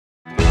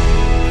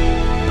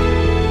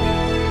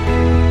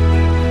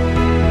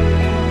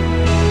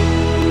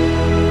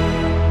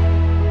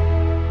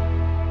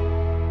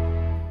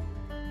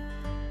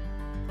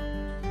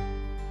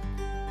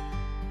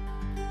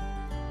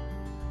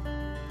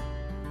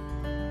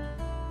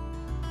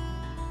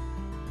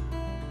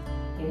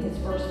In his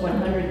first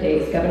 100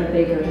 days, Governor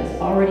Baker has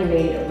already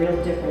made a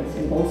real difference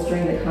in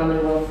bolstering the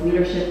Commonwealth's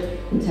leadership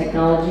in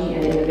technology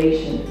and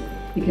innovation,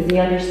 because he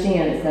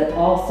understands that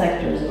all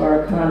sectors of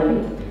our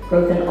economy,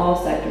 growth in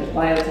all sectors,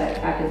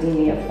 biotech,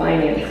 academia,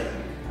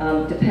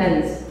 finance,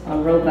 depends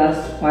on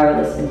robust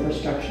wireless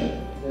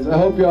infrastructure. I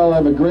hope you all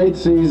have a great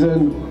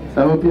season.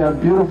 I hope you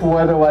have beautiful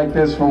weather like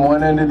this from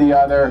one end to the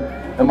other.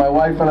 And my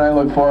wife and I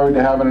look forward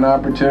to having an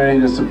opportunity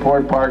to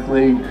support Park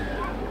League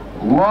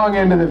long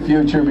into the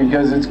future,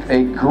 because it's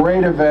a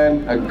great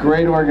event, a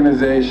great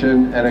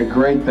organization, and a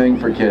great thing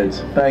for kids.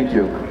 Thank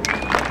you.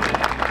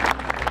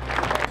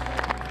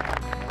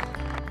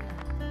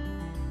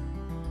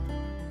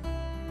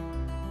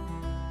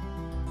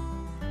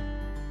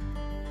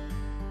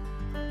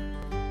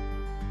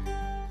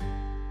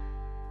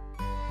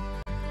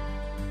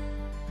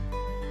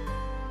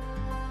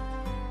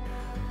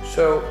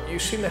 So you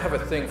seem to have a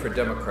thing for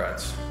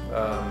Democrats.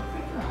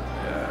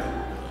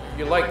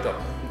 You like them.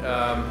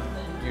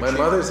 My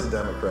mother's a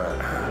Democrat.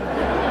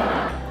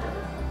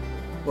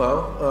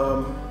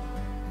 Well,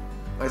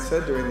 I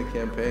said during the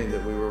campaign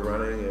that we were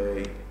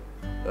running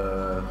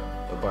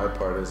a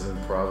bipartisan,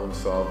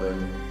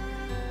 problem-solving,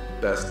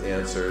 best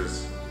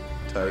answers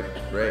type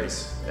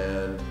race.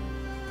 And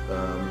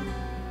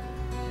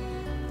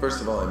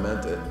first of all, I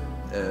meant it.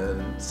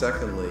 And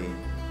secondly,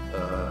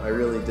 I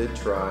really did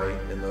try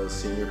in those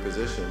senior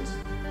positions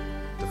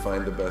to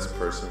find the best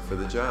person for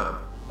the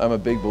job. I'm a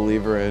big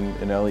believer in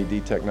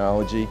LED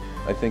technology.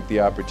 I think the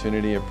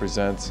opportunity it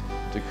presents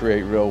to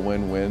create real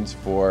win-wins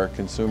for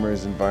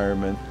consumers,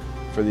 environment,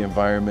 for the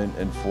environment,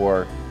 and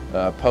for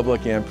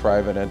public and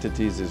private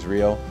entities is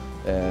real.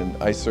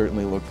 And I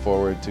certainly look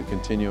forward to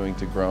continuing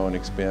to grow and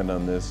expand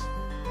on this.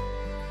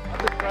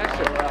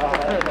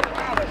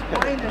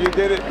 You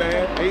did it,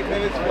 man. 8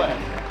 minutes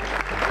left.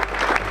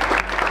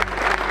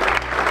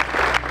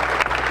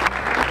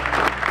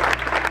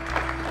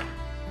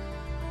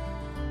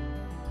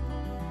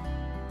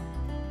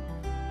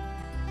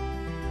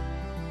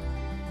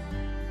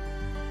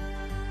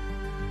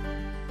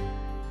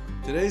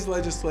 Today's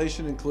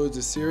legislation includes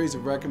a series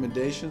of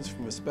recommendations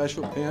from a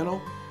special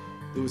panel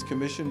that was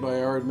commissioned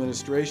by our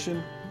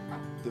administration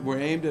that were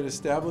aimed at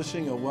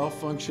establishing a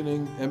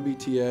well-functioning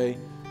MBTA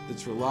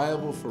that's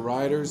reliable for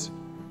riders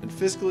and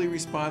fiscally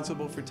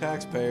responsible for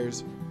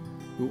taxpayers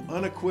who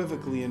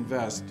unequivocally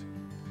invest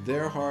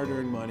their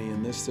hard-earned money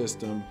in this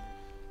system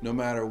no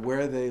matter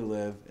where they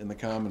live in the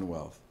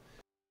Commonwealth.